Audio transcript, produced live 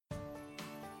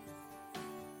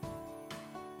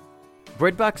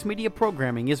Breadbox Media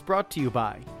programming is brought to you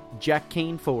by Jack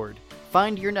Kane Ford.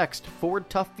 Find your next Ford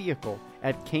Tough vehicle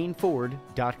at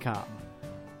caneford.com.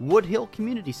 Woodhill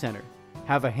Community Center.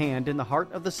 Have a hand in the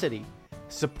heart of the city.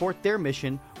 Support their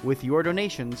mission with your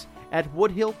donations at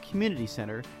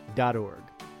woodhillcommunitycenter.org.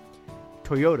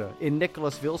 Toyota in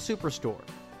Nicholasville Superstore.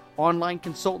 Online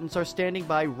consultants are standing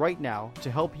by right now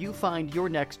to help you find your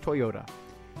next Toyota.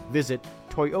 Visit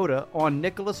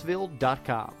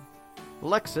toyotaonnicholasville.com.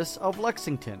 Lexus of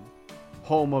Lexington,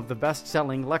 home of the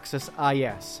best-selling Lexus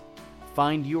IS.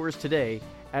 Find yours today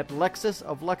at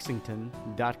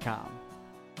lexusoflexington.com.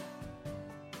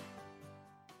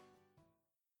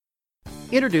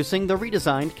 Introducing the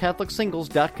redesigned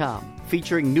CatholicSingles.com,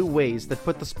 featuring new ways that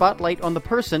put the spotlight on the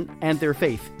person and their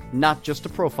faith, not just a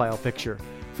profile picture.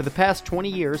 For the past 20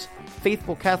 years,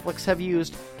 faithful Catholics have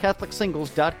used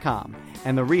CatholicSingles.com,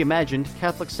 and the reimagined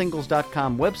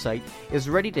CatholicSingles.com website is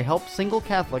ready to help single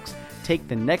Catholics take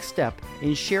the next step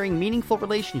in sharing meaningful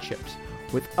relationships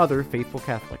with other faithful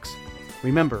Catholics.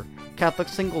 Remember,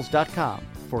 CatholicSingles.com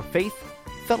for faith,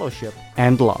 fellowship,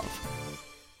 and love.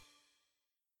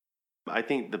 I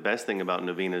think the best thing about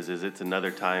novenas is it's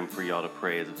another time for y'all to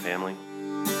pray as a family.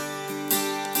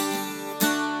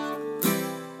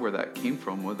 Where that came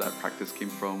from, where that practice came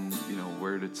from,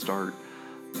 where did it start?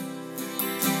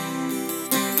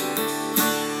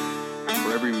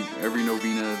 For every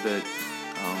novena that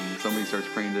somebody starts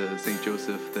praying to St.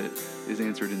 Joseph that is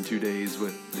answered in 2 days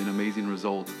with an amazing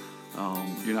result,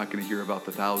 you're not going to hear about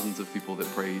the thousands of people that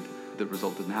prayed. The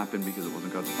result didn't happen because it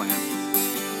wasn't God's plan.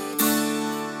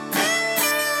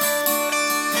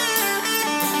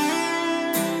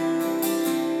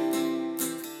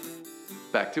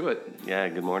 Back to it. Yeah,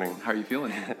 good morning. How are you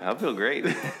feeling? I feel great.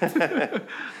 I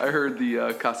heard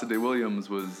the Casa de Williams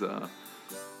was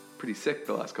pretty sick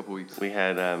the last couple weeks. We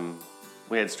had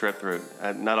strep throat.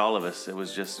 Not all of us. It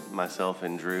was just myself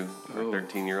and Drew, our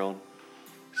 13-year-old.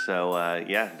 So,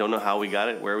 don't know how we got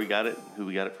it, where we got it, who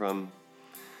we got it from.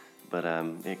 But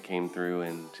it came through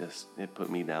and it put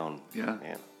me down. Yeah.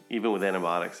 Man. Even with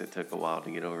antibiotics, it took a while to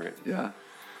get over it. Yeah.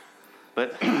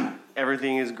 But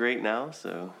everything is great now,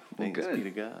 so thanks good. be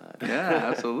to God. Yeah,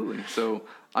 absolutely. So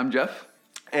I'm Jeff.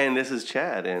 And this is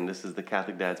Chad, and this is the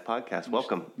Catholic Dads Podcast.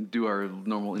 Welcome. Do our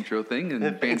normal intro thing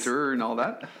and banter and all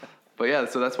that. But yeah,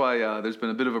 so that's why there's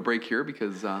been a bit of a break here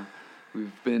because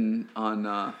we've been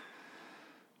on,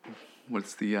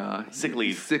 what's the... sick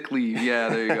leave. Sick leave, yeah,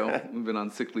 there you go. We've been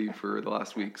on sick leave for the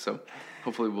last week, so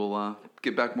hopefully we'll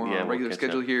get back more on a regular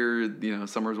schedule here.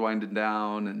 Summer's winding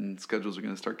down, and schedules are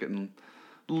going to start getting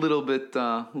a little bit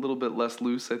less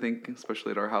loose, I think,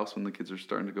 especially at our house when the kids are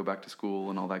starting to go back to school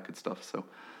and all that good stuff. So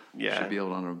should be able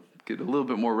to get a little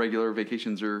bit more regular.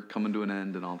 Vacations are coming to an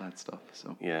end and all that stuff.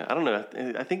 So yeah, I don't know.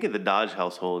 I think in the Dodge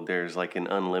household, there's like an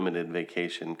unlimited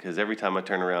vacation because every time I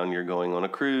turn around, you're going on a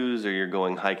cruise or you're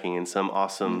going hiking in some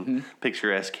awesome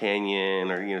picturesque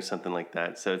canyon or something like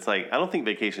that. So it's like I don't think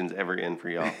vacations ever end for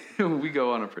y'all. We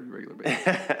go on a pretty regular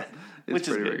basis. Which is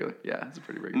pretty good. regular. Yeah, it's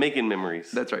pretty regular. Making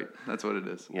memories. That's right. That's what it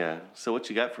is. Yeah. So what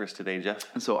you got for us today, Jeff?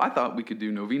 So I thought we could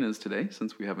do novenas today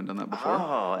since we haven't done that before.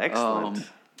 Oh, excellent.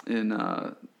 And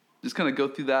just kind of go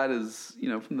through that as,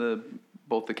 from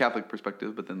both the Catholic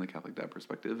perspective, but then the Catholic dad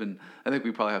perspective. And I think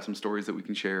we probably have some stories that we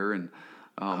can share and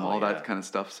that kind of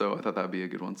stuff. So I thought that would be a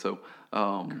good one. So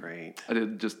great. I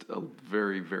did just a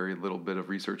very, very little bit of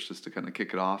research just to kind of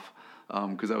kick it off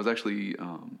because I was actually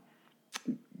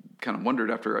kind of wondered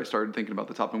after I started thinking about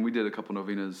the topic. And we did a couple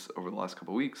novenas over the last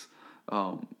couple of weeks,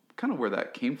 kind of where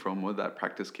that came from, where that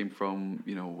practice came from,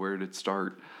 where did it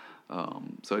start?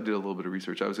 So I did a little bit of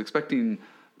research. I was expecting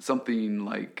something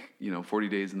like, 40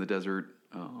 days in the desert,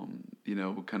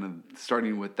 kind of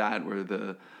starting with that where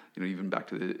even back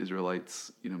to the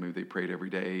Israelites, maybe they prayed every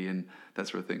day and that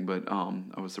sort of thing. But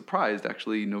I was surprised,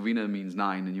 actually. Novena means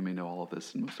 9, and you may know all of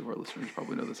this, and most of our listeners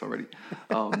probably know this already.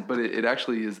 But it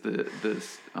actually is the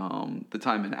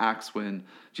time in Acts when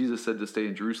Jesus said to stay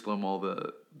in Jerusalem while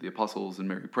the apostles and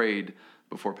Mary prayed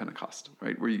before Pentecost,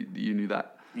 right? Where you knew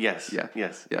that? Yes. Yeah.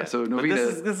 Yes. Yeah. Yeah. So novena.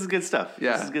 But this is good stuff.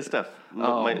 Yeah. This is good stuff.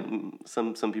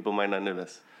 Some people might not know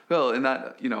this. Well, in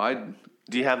that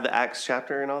Do you have the Acts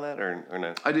chapter and all that, or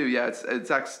no? I do. Yeah.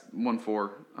 It's Acts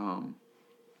 1:4.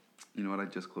 You know what? I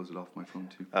just closed it off my phone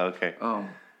too. Oh, okay.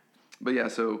 But yeah.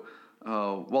 So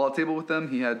while at table with them,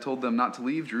 he had told them not to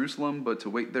leave Jerusalem, but to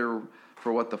wait there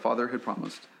for what the Father had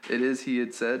promised. It is, he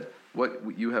had said, what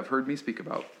you have heard me speak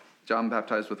about. John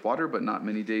baptized with water, but not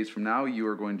many days from now you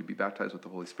are going to be baptized with the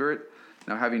Holy Spirit.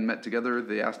 Now having met together,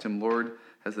 they asked him, Lord,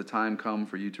 has the time come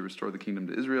for you to restore the kingdom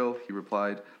to Israel? He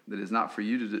replied, that it is not for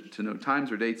you to know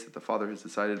times or dates that the Father has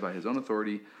decided by his own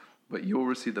authority, but you will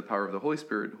receive the power of the Holy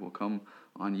Spirit who will come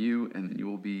on you, and then you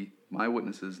will be my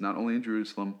witnesses, not only in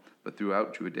Jerusalem, but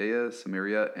throughout Judea,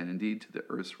 Samaria, and indeed to the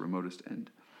earth's remotest end.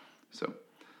 So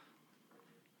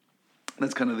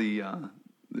that's kind of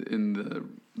in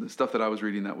the stuff that I was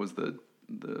reading, that was the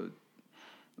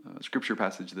scripture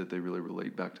passage that they really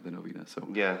relate back to the novena. So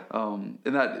yeah,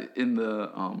 and that in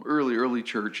the early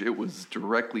church, it was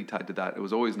directly tied to that. It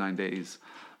was always 9 days,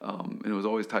 and it was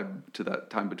always tied to that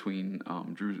time between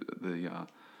the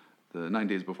 9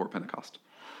 days before Pentecost.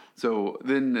 So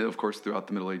then, of course, throughout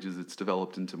the Middle Ages, it's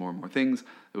developed into more and more things.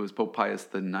 It was Pope Pius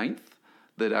IX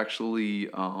that actually,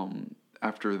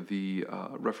 after the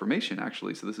Reformation,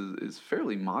 actually, so this is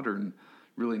fairly modern,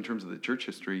 really, in terms of the church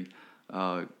history,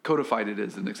 codified it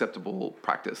as an acceptable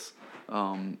practice.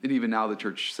 And even now the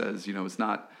church says, it's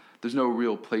not, there's no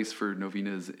real place for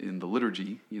novenas in the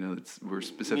liturgy. We're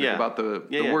specific about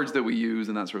the words that we use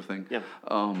and that sort of thing. Yeah.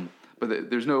 But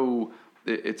there's no,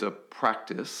 it's a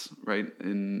practice, right?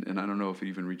 And I don't know if it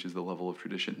even reaches the level of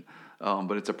tradition,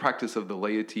 but it's a practice of the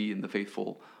laity and the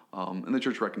faithful. And the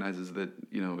church recognizes that,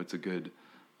 it's a good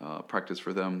practice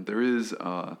for them. There is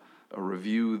a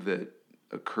review that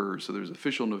occurs. So there's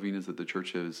official novenas that the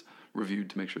church has reviewed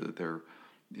to make sure that they're,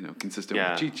 consistent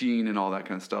with teaching and all that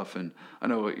kind of stuff. And I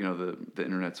know, the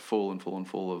internet's full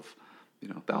of,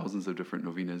 thousands of different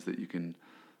novenas that you can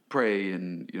pray,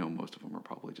 and, most of them are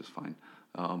probably just fine.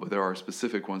 But there are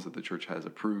specific ones that the church has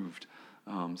approved.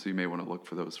 So you may want to look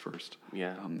for those first.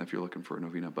 Yeah. If you're looking for a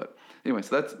novena. But anyway,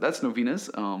 so that's novenas.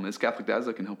 As Catholic dads,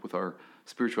 that can help with our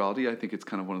spirituality. I think it's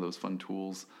kind of one of those fun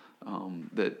tools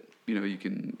that, you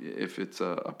can, if it's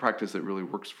a practice that really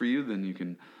works for you, then you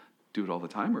can do it all the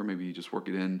time, or maybe you just work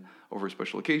it in over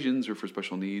special occasions or for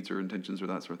special needs or intentions or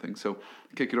that sort of thing. So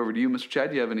kick it over to you, Mr. Chad.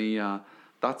 Do you have any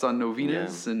thoughts on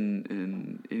novenas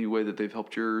and any way that they've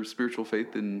helped your spiritual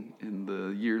faith in the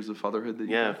years of fatherhood that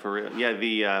you had? For real.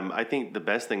 Yeah, I think the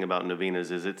best thing about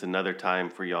novenas is it's another time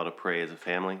for y'all to pray as a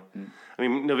family. I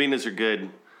mean, novenas are good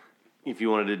if you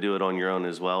wanted to do it on your own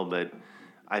as well, but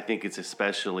I think it's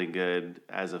especially good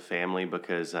as a family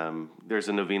because there's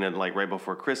a novena, like right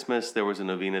before Christmas, there was a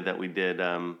novena that we did.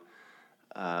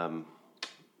 What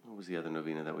was the other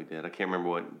novena that we did? I can't remember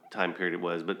what time period it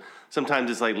was, but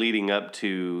sometimes it's like leading up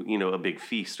to, a big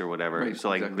feast or whatever. Right, so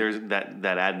like exactly. there's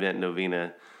that Advent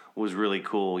novena was really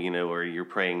cool, where you're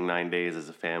praying 9 days as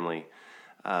a family.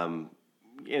 And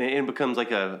it becomes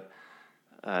like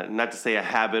not to say a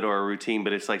habit or a routine,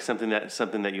 but it's like something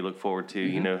that you look forward to.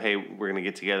 Mm-hmm. Hey, we're going to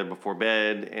get together before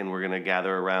bed, and we're going to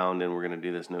gather around, and we're going to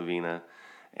do this novena,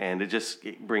 and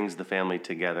it brings the family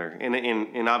together.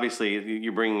 And obviously,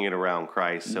 you're bringing it around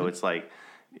Christ, so it's like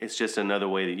it's just another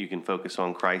way that you can focus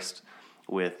on Christ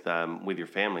with your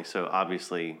family. So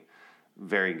obviously,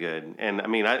 very good. And I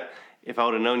mean, if I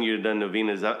would have known you'd have done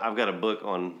novenas, I've got a book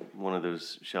on one of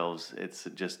those shelves. It's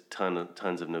just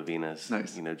tons of novenas.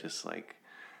 Nice. Just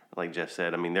like Jeff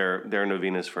said, I mean, there are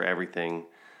novenas for everything,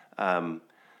 and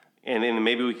then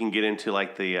maybe we can get into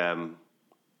like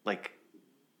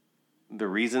the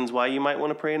reasons why you might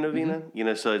want to pray a novena.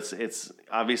 Mm-hmm. So it's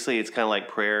obviously it's kind of like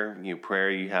prayer. You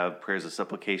have prayers of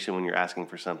supplication when you're asking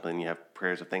for something. You have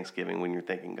prayers of thanksgiving when you're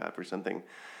thanking God for something.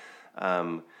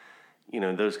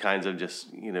 Those kinds of just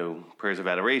prayers of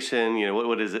adoration.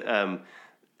 What is it?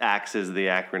 ACTS is the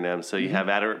acronym. So you have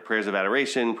prayers of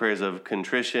adoration, prayers of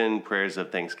contrition, prayers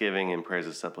of thanksgiving, and prayers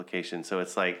of supplication. So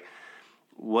it's like,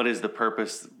 what is the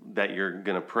purpose that you're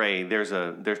going to pray? There's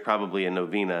probably a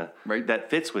novena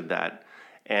that fits with that.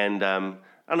 And I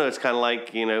don't know, it's kind of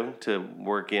like, to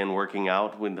working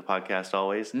out with the podcast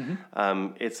always.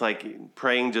 It's like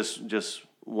praying just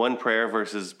one prayer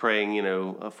versus praying,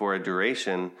 for a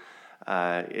duration.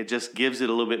 It just gives it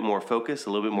a little bit more focus,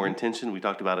 a little bit more intention. We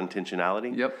talked about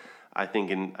intentionality. Yep. I think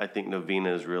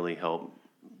novenas really help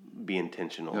be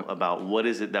intentional about what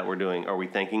is it that we're doing. Are we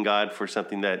thanking God for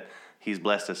something that He's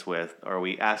blessed us with? Are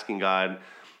we asking God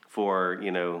for,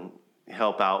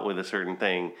 help out with a certain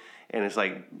thing? And it's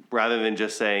like, rather than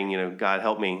just saying, God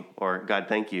help me or God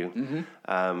thank you,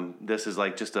 this is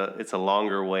like it's a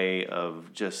longer way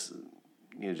of just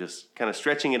kind of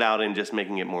stretching it out and just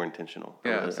making it more intentional.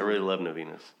 Yeah, I really love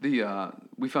novenas.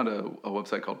 We found a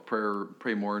website called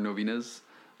Pray More Novenas.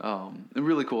 And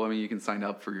really cool. I mean, you can sign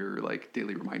up for your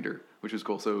daily reminder, which is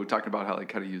cool. So talking about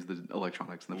how to use the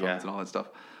electronics and the phones and all that stuff.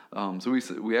 So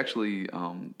we actually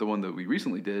the one that we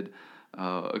recently did,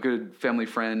 a good family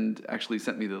friend actually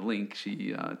sent me the link.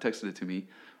 She texted it to me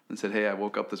and said, "Hey, I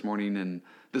woke up this morning and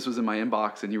this was in my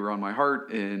inbox and you were on my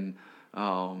heart and."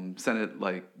 Sent it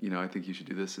I think you should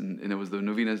do this, and it was the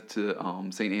novena to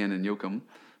Saint Anne and Joachim,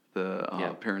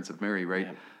 the parents of Mary, right?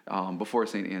 Before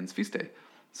Saint Anne's feast day,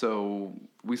 So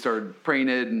we started praying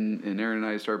it, and Aaron and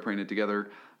I started praying it together,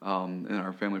 and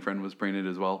our family friend was praying it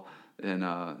as well. And,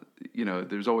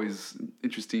 there's always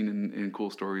interesting and cool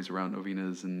stories around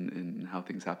novenas and how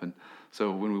things happen.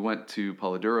 So when we went to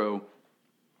Palo Duro,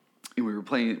 and we were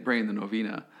praying the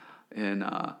novena, and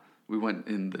we went,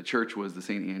 and the church was the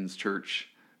St. Anne's Church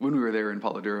when we were there in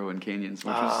Palo Duro and Canyons,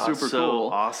 which was super cool.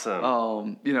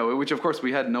 Awesome. Which of course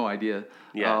we had no idea.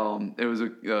 Yeah. It was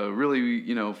a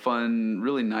really, fun,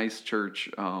 really nice church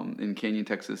in Canyon,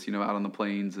 Texas, out on the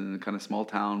plains, and kind of small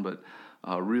town, but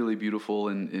really beautiful,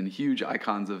 and huge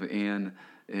icons of Anne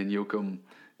and Joachim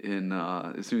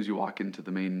as soon as you walk into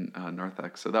the main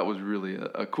narthex. So that was really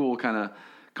a cool kind of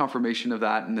confirmation of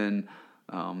that. And then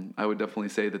I would definitely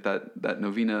say that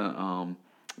novena,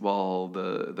 while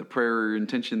the prayer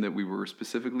intention that we were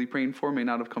specifically praying for may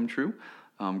not have come true,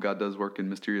 God does work in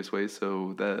mysterious ways.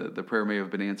 So the prayer may have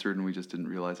been answered, and we just didn't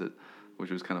realize it, which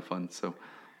was kind of fun. So,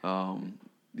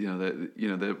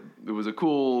 it was a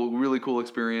really cool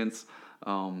experience.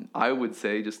 I would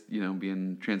say, just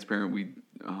being transparent, we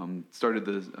started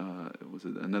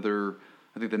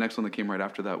I think the next one that came right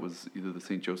after that was either the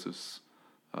St. Joseph's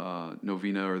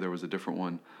novena, or there was a different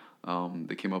one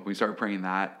that came up. We started praying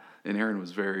that, and Erin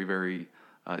was very, very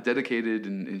dedicated,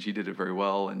 and she did it very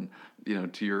well. And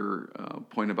to your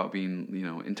point about being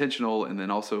intentional, and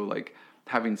then also like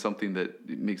having something that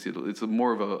makes it's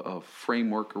more of a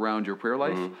framework around your prayer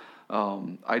life.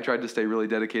 Mm-hmm. I tried to stay really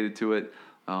dedicated to it.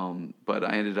 But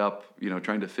I ended up,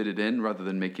 trying to fit it in rather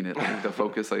than making it like the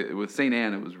focus. With St.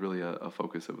 Anne, it was really a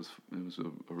focus. It was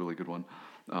a really good one.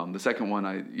 The second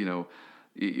one,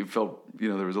 you felt,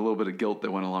 there was a little bit of guilt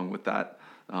that went along with that.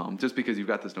 Just because you've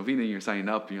got this novena and you're signing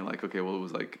up, and you're like, okay, well, it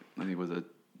was like, I think it was a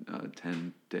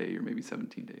 10-day or maybe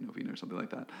 17-day novena or something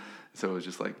like that. So it was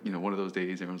just like, one of those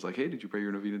days, everyone's like, hey, did you pray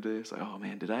your novena today? It's like, oh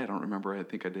man, did I? I don't remember. I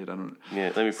think I did. I don't.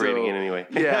 Yeah, let me pray it again anyway.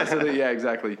 Yeah,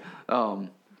 exactly.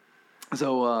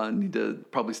 So I need to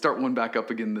probably start one back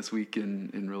up again this week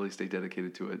and really stay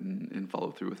dedicated to it and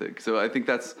follow through with it. So I think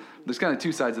there's kind of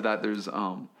two sides of that. There's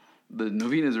the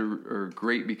novenas are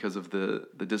great because of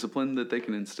the discipline that they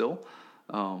can instill.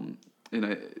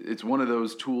 It's one of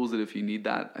those tools that if you need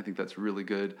that, I think that's really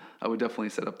good. I would definitely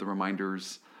set up the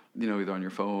reminders, either on your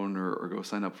phone or go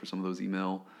sign up for some of those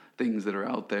email things that are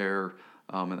out there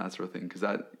and that sort of thing. Because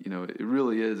that, it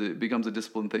really is. It becomes a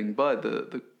discipline thing. But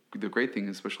the great thing,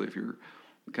 especially if you're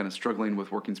kind of struggling with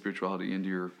working spirituality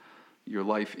into your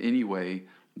life anyway,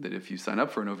 that if you sign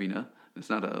up for a novena, it's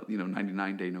not a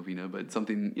 99-day novena, but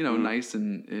something nice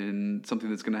and something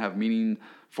that's going to have meaning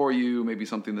for you. Maybe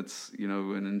something that's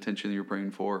an intention that you're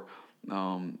praying for,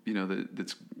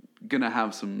 that's going to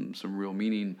have some real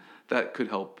meaning. That could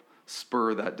help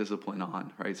spur that discipline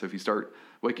on, right? So if you start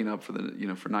waking up for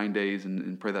for 9 days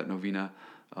and pray that novena,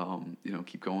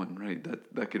 keep going, right?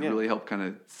 That could really help kind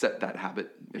of set that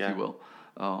habit, if you will.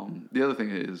 The other thing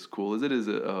that is cool is it is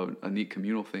a neat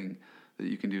communal thing that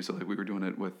you can do. So like we were doing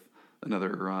it with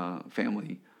another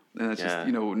family, and that's just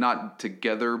not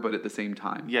together but at the same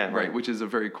time, right? Which is a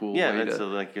very cool way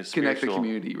to connect the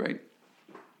community, right?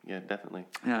 Yeah, definitely.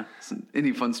 Yeah. So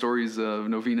any fun stories of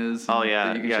novenas? Oh yeah,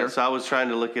 that you can share? So I was trying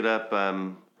to look it up.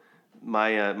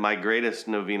 My greatest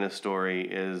novena story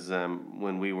is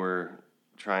when we were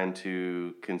trying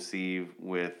to conceive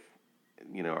with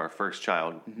our first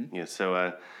child. Mm-hmm.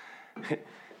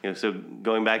 So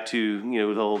going back to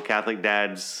the whole Catholic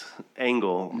dad's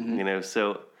angle, mm-hmm.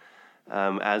 So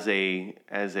as a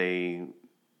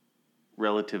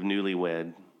relative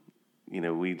newlywed,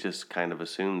 we just kind of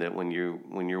assume that when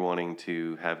you're wanting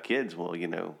to have kids, well,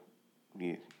 you're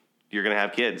going to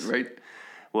have kids, right?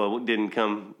 Well, it didn't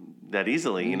come that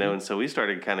easily, mm-hmm. And so we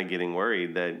started kind of getting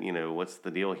worried that what's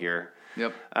the deal here.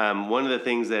 Yep. One of the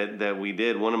things that we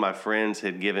did, one of my friends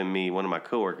had given me, one of my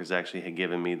coworkers actually had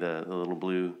given me the little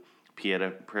blue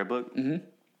Pieta prayer book. Mm-hmm.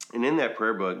 And in that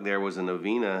prayer book, there was a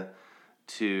novena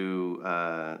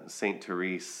to St.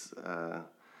 Therese.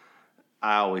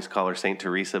 I always call her St.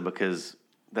 Teresa because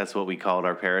that's what we called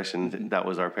our parish, and mm-hmm. that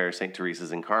was our parish, St.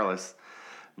 Teresa's in Carlos.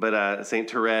 But St.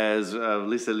 Therese of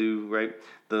Lisieux, right?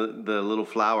 The little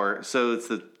flower. So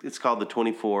it's called the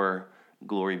 24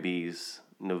 Glory Bees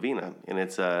novena, and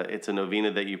it's a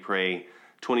novena that you pray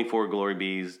 24 glory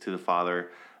bees to the Father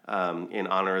in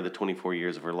honor of the 24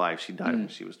 years of her life. She died when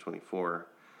she was 24.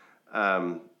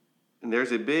 And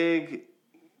there's a big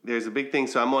thing.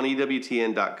 So I'm on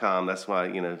EWTN.com. That's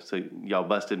why, so y'all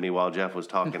busted me while Jeff was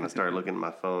talking. I started looking at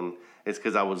my phone. It's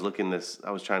because I was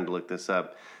trying to look this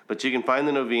up. But you can find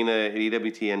the novena at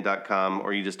EWTN.com,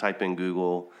 or you just type in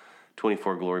Google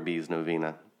 24 Glory Bees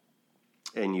novena,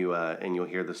 and you'll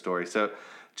hear the story. So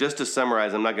just to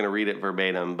summarize, I'm not going to read it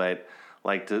verbatim, but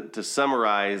like to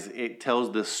summarize, it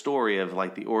tells the story of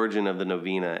like the origin of the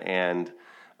novena. And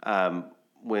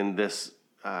when this,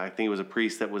 I think it was a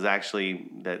priest that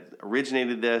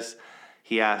originated this,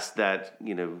 he asked that,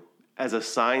 as a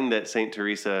sign that St.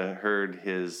 Teresa heard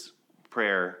his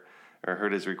prayer or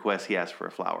heard his request, he asked for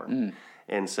a flower.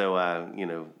 And so,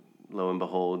 lo and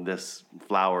behold, this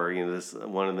flower, this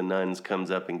one of the nuns comes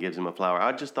up and gives him a flower.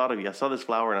 I just thought of you. I saw this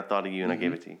flower and I thought of you and I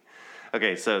gave it to you.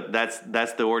 Okay, so that's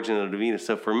the origin of the novena.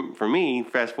 So for me,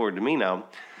 fast forward to me now,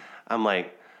 I'm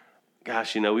like,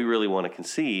 gosh, we really want to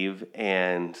conceive,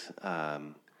 and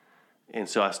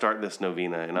so I start this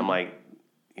novena, and I'm like,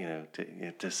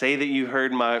 to say that you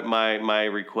heard my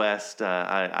request,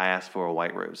 I asked for a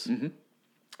white rose.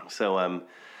 So I'm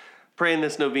praying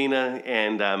this novena,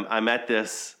 and I'm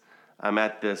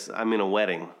in a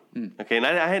wedding. Okay, and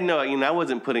I had I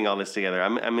wasn't putting all this together.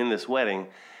 I'm in this wedding.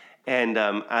 And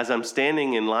as I'm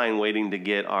standing in line waiting to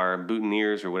get our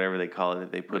boutonnieres or whatever they call it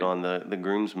that they put on the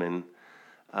groomsmen,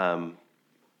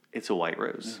 it's a white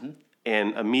rose.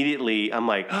 And immediately I'm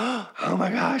like, oh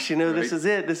my gosh, this is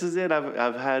it. This is it.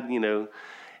 I've had,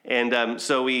 and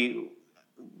so we,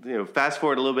 fast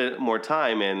forward a little bit more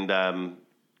time, and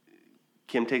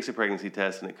Kim takes a pregnancy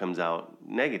test and it comes out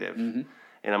negative. And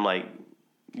I'm like,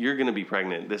 you're going to be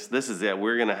pregnant. This is it.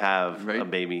 We're going to have a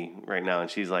baby right now. And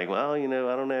she's like, well, I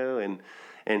don't know.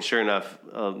 And sure enough,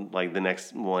 like the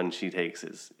next one she takes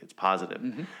it's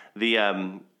positive.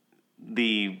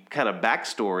 The kind of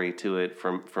backstory to it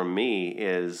from me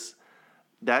is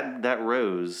that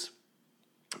rose,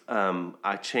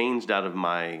 I changed out of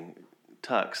my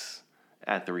tux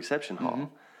at the reception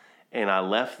hall, and I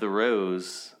left the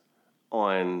rose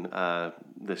on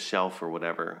the shelf or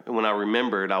whatever. And when I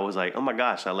remembered, I was like, oh my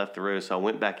gosh, I left the rose. So I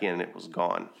went back in and it was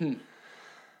gone.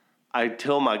 I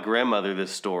tell my grandmother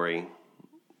this story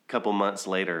a couple months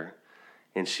later,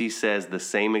 and she says the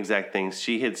same exact things.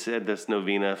 She had said this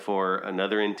novena for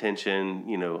another intention,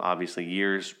 obviously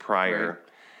years prior.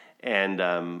 Right.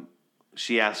 And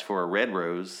she asked for a red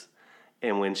rose.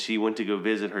 And when she went to go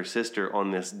visit her sister,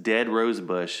 on this dead rose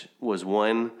bush was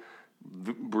one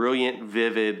brilliant,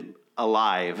 vivid,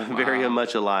 alive, very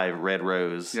much alive red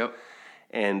rose. Yep.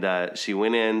 And she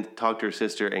went in, talked to her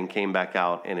sister, and came back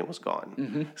out, and it was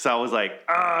gone. So I was like,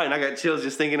 and I got chills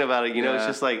just thinking about it. It's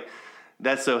just like,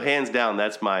 that's so hands down,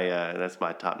 that's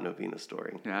my top novena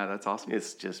story. Yeah, that's awesome.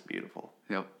 It's just beautiful.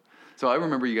 Yep. So I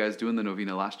remember you guys doing the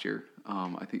novena last year. I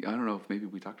don't know if maybe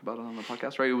we talked about it on the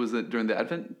podcast, right? Was it during the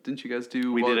Advent? Didn't you guys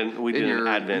do? We did an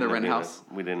Advent in the Wren house.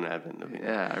 We did an Advent novena.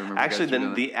 Yeah, I remember.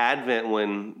 Actually, the Advent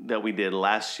one that we did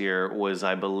last year was,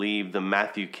 I believe, the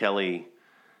Matthew Kelly,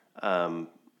 kind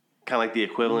of like the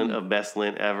equivalent of Best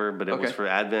Lent Ever, but it was for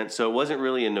Advent. So it wasn't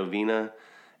really a novena.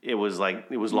 It was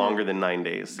longer than 9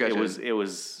 days. Gotcha. It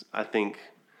was. I think.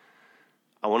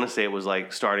 I want to say it was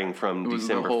like starting from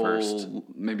December 1st.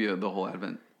 Maybe the whole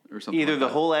Advent or something. Either the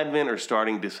whole Advent or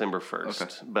starting December 1st.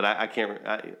 Okay. But I can't.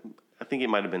 I think it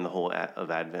might have been the whole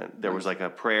of Advent. There was like a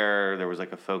prayer, there was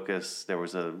like a focus, there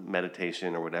was a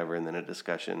meditation or whatever, and then a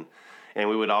discussion. And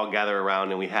we would all gather around,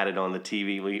 and we had it on the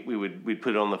TV. We'd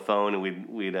put it on the phone, and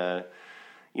we'd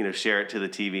share it to the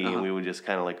TV, and we would just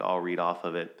kind of like all read off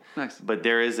of it. Nice. But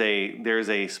there is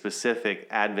a specific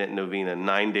Advent novena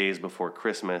 9 days before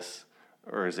Christmas.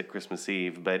 Or is it Christmas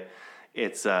Eve? But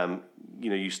it's,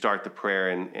 you start the prayer,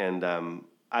 and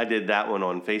I did that one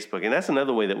on Facebook. And that's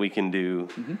another way that we can do,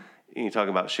 you talk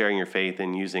about sharing your faith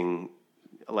and using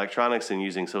electronics and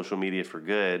using social media for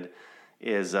good,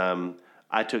 is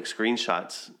I took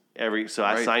screenshots.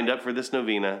 I signed up for this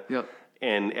novena. Yep.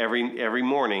 And every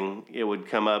morning it would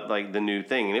come up like the new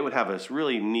thing. And it would have this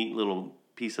really neat little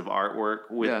piece of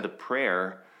artwork with the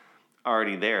prayer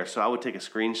already there. So I would take a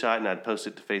screenshot and I'd post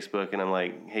it to Facebook, and I'm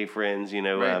like, hey friends,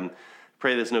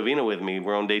 pray this novena with me.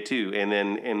 We're on day 2. And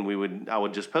then I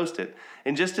would just post it.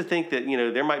 And just to think that,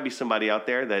 there might be somebody out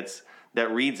there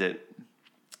that reads it.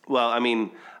 Well, I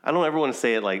mean, I don't ever want to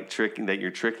say it like that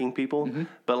you're tricking people,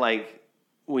 but like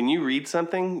when you read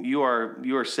something, you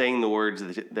are saying the words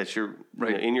that you're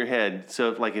in your head.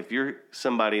 So if you're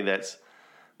somebody that's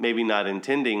maybe not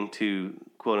intending to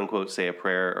quote unquote say a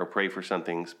prayer or pray for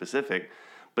something specific,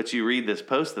 but you read this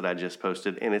post that I just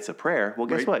posted and it's a prayer. Well,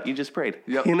 guess what? You just prayed.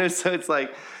 Yep. So it's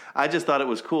like, I just thought it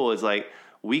was cool. It's like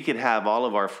we could have all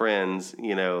of our friends,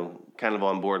 kind of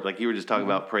on board. Like you were just talking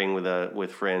about praying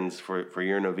with friends for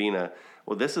your novena.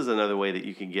 Well, this is another way that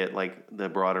you could get like the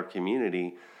broader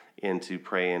community into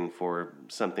praying for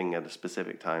something at a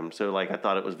specific time. So like I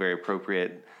thought it was very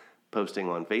appropriate posting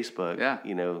on Facebook,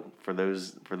 for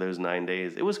those 9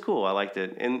 days. It was cool. I liked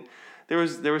it. And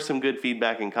there was some good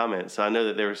feedback and comments. So I know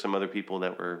that there were some other people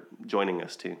that were joining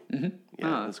us too. Mm-hmm.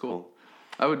 Yeah, that's cool.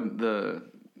 I would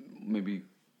maybe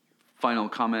final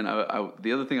comment.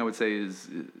 The other thing I would say is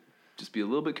just be a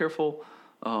little bit careful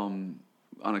on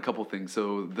a couple things.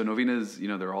 So the novenas,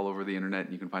 they're all over the internet,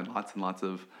 and you can find lots and lots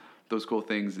of those cool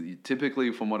things.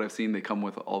 Typically, from what I've seen, they come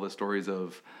with all the stories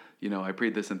of, I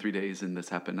prayed this in 3 days and this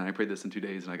happened, and I prayed this in 2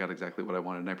 days and I got exactly what I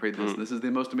wanted, and I prayed this, and this is the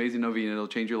most amazing novena, it'll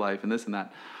change your life, and this and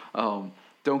that.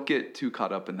 Don't get too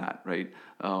caught up in that, right?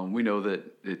 We know that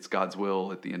it's God's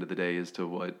will at the end of the day as to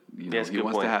what He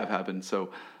wants to have happen. So,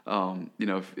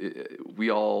 if we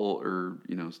all are,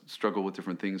 struggle with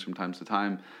different things from time to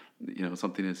time,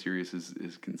 something as serious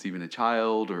as conceiving a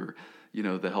child, or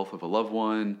the health of a loved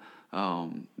one.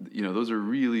 Those are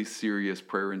really serious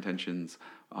prayer intentions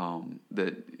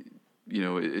that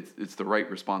it's the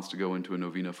right response to go into a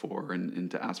novena for,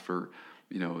 and to ask for.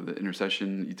 The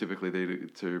intercession, typically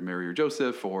to Mary or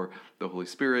Joseph or the Holy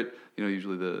Spirit.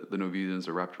 Usually the novenas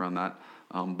are wrapped around that.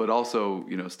 But also,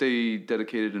 stay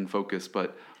dedicated and focused.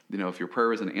 But, if your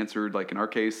prayer isn't answered, like in our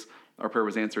case, our prayer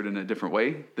was answered in a different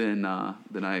way than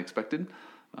I expected,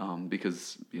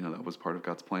 because, that was part of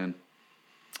God's plan.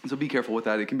 So be careful with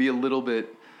that. It can be a little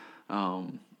bit,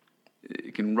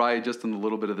 it can ride just on a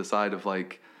little bit of the side of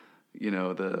like,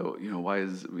 why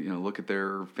is, look at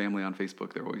their family on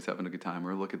Facebook, they're always having a good time,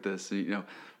 or look at this,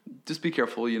 just be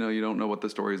careful, you don't know what the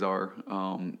stories are.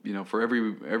 For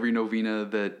every novena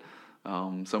that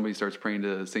somebody starts praying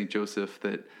to St. Joseph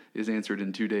that is answered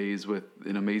in 2 days with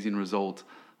an amazing result,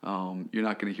 you're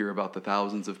not going to hear about the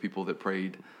thousands of people that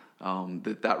prayed,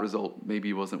 that result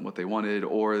maybe wasn't what they wanted,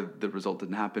 or the result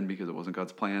didn't happen because it wasn't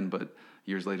God's plan, but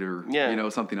years later,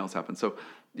 something else happened. So,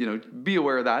 be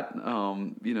aware of that.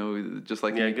 Just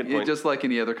like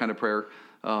any other kind of prayer,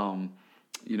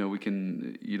 you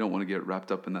don't want to get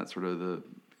wrapped up in that sort of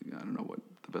I don't know what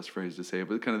the best phrase to say,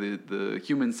 but kind of the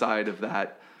human side of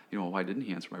that. Why didn't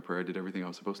He answer my prayer? I did everything I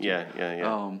was supposed to. Yeah.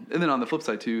 And then on the flip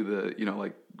side too,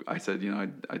 like I said,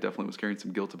 I definitely was carrying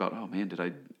some guilt about, oh man, did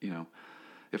I,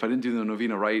 if I didn't do the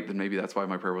novena right, then maybe that's why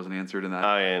my prayer wasn't answered. And that,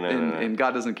 and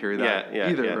God doesn't carry that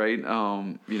either, right?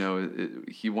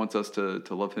 He wants us to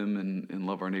love Him and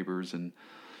love our neighbors, and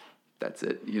that's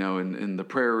it. And the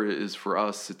prayer is for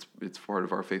us. It's part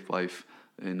of our faith life,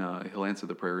 and He'll answer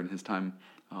the prayer in His time,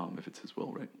 if it's His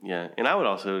will, right? Yeah, and I would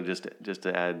also just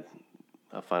to add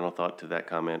a final thought to that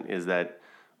comment is that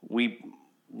we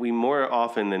more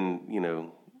often than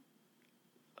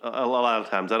a lot of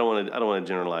times, I don't want to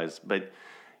generalize, but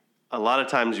a lot of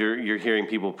times you're hearing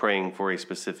people praying for a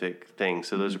specific thing.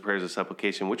 So those are prayers of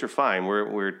supplication, which are fine.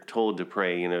 We're told to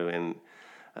pray, and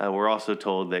we're also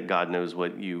told that God knows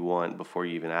what you want before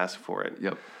you even ask for it.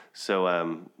 Yep. So,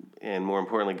 and more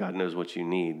importantly, God knows what you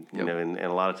need. And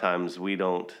a lot of times we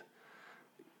don't.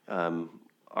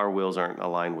 Our wills aren't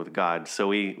aligned with God. So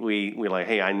we're like,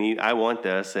 hey, I want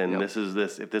this, and this is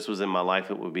this. If this was in my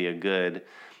life, it would be a good.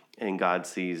 And God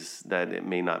sees that it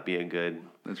may not be a good.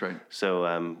 That's right.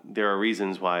 So there are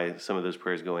reasons why some of those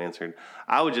prayers go answered.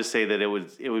 I would just say that it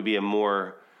would be a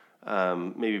more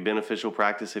maybe beneficial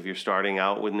practice if you're starting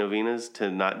out with novenas to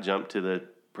not jump to the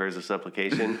prayers of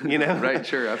supplication. Right?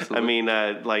 Sure, absolutely. I mean,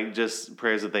 like just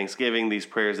prayers of Thanksgiving, these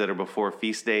prayers that are before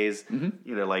feast days.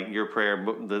 Mm-hmm. Like your prayer,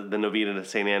 the novena to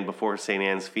St. Anne before St.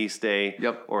 Anne's feast day.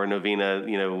 Yep. Or a novena.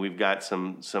 We've got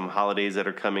some holidays that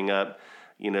are coming up.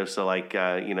 So like,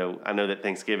 I know that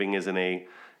Thanksgiving isn't a,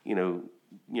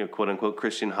 quote unquote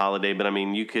Christian holiday, but I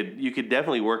mean, you could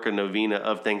definitely work a novena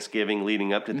of Thanksgiving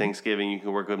leading up to Thanksgiving. You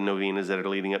can work with novenas that are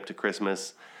leading up to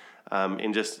Christmas,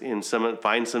 and just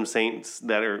find some saints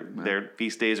that are their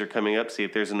feast days are coming up. See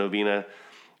if there's a novena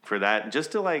for that,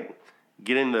 just to like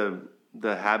get in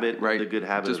the habit, right. The good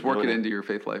habit. Just work it into your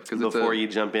faith life before you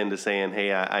jump into saying,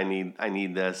 hey, I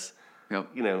need this. Yep.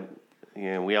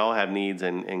 We all have needs,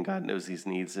 and God knows these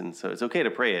needs, and so it's okay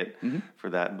to pray it for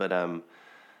that. But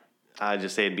I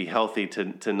just say it'd be healthy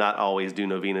to not always do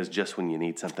novenas just when you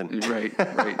need something. Right.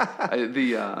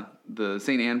 The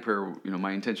St. Anne prayer,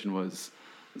 my intention was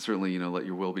certainly, let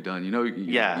your will be done. You know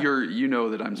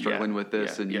that I'm struggling with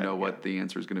this, and you know what the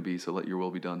answer is going to be. So let your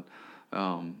will be done.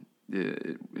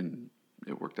 It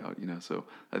worked out. So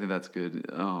I think that's good.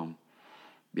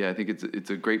 I think it's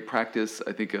a great practice.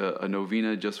 I think a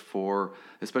novena just for,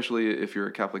 especially if you're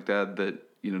a Catholic dad that,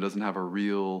 doesn't have a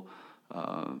real,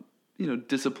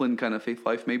 disciplined kind of faith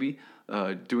life, maybe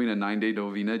doing a 9-day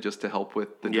novena just to help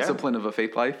with the discipline of a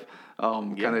faith life,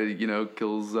 kind of,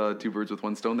 kills 2 birds with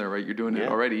one stone there, right? You're doing it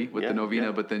already with the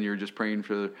novena, but then you're just praying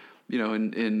for,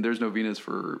 and there's novenas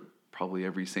for probably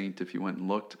every saint if you went and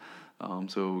looked.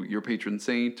 So your patron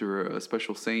saint or a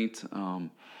special saint,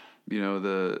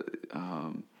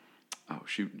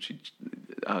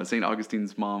 St.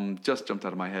 Augustine's mom just jumped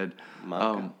out of my head.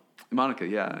 Monica,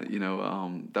 yeah.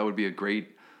 That would be a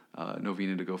great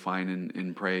novena to go find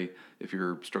and pray if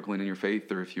you're struggling in your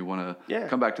faith, or if you want to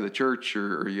come back to the church,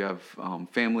 or you have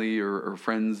family or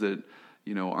friends that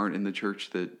aren't in the church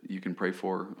that you can pray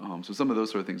for. So some of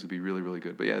those sort of things would be really, really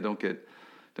good. But yeah, don't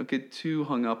get too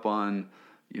hung up on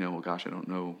gosh, I don't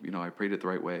know, I prayed it the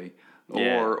right way.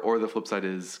 Or the flip side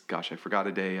is, gosh, I forgot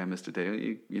a day, I missed a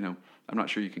day. I'm not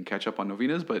sure you can catch up on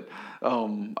novenas, but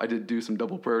I did do some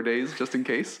double prayer days just in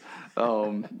case,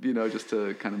 just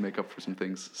to kind of make up for some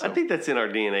things. So. I think that's in our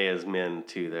DNA as men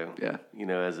too, though. Yeah.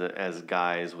 As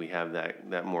guys, we have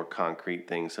that more concrete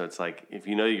thing. So it's like, if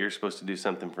you're supposed to do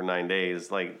something for 9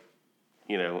 days, like,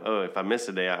 if I miss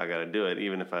a day, I got to do it,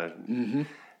 even if I. Mm-hmm.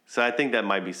 So I think that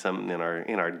might be something in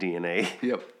our DNA.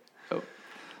 Yep.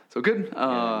 So good. Good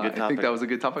I think that was a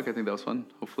good topic. I think that was fun.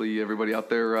 Hopefully everybody out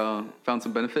there found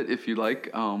some benefit. If you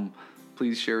like,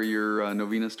 please share your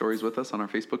novena stories with us on our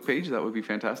Facebook page. That would be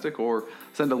fantastic. Or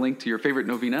send a link to your favorite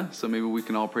novena, so maybe we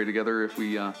can all pray together if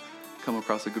we come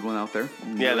across a good one out there.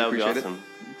 Yeah, that would be awesome.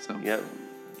 So. Yeah.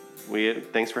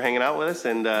 Thanks for hanging out with us,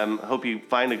 and hope you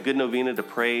find a good novena to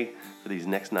pray for these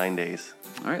next 9 days.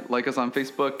 All right. Like us on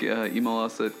Facebook. Email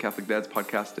us at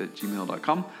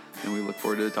CatholicDadsPodcast@gmail.com, and we look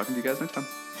forward to talking to you guys next time.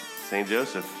 St.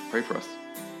 Joseph, pray for us.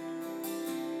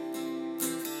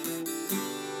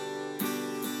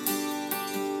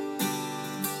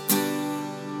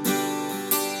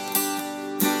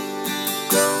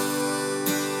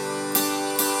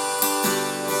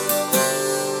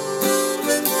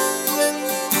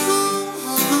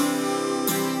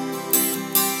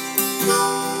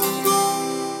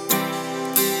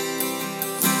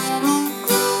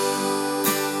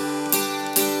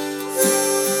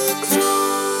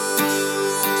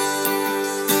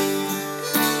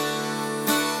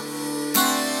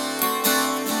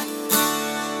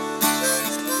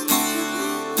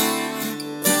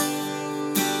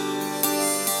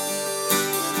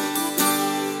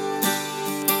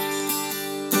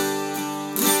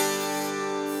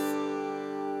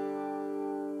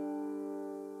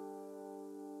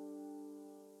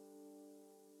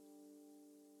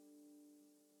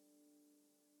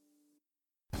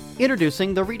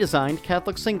 Introducing the redesigned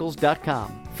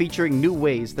CatholicSingles.com, featuring new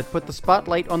ways that put the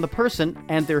spotlight on the person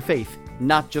and their faith,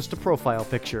 not just a profile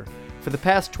picture. For the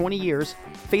past 20 years,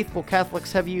 faithful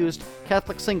Catholics have used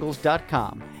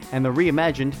CatholicSingles.com, and the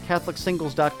reimagined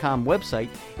CatholicSingles.com website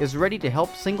is ready to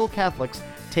help single Catholics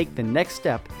take the next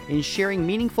step in sharing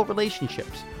meaningful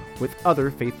relationships with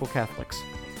other faithful Catholics.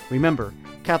 Remember,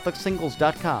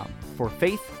 CatholicSingles.com for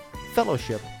faith,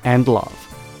 fellowship, and love.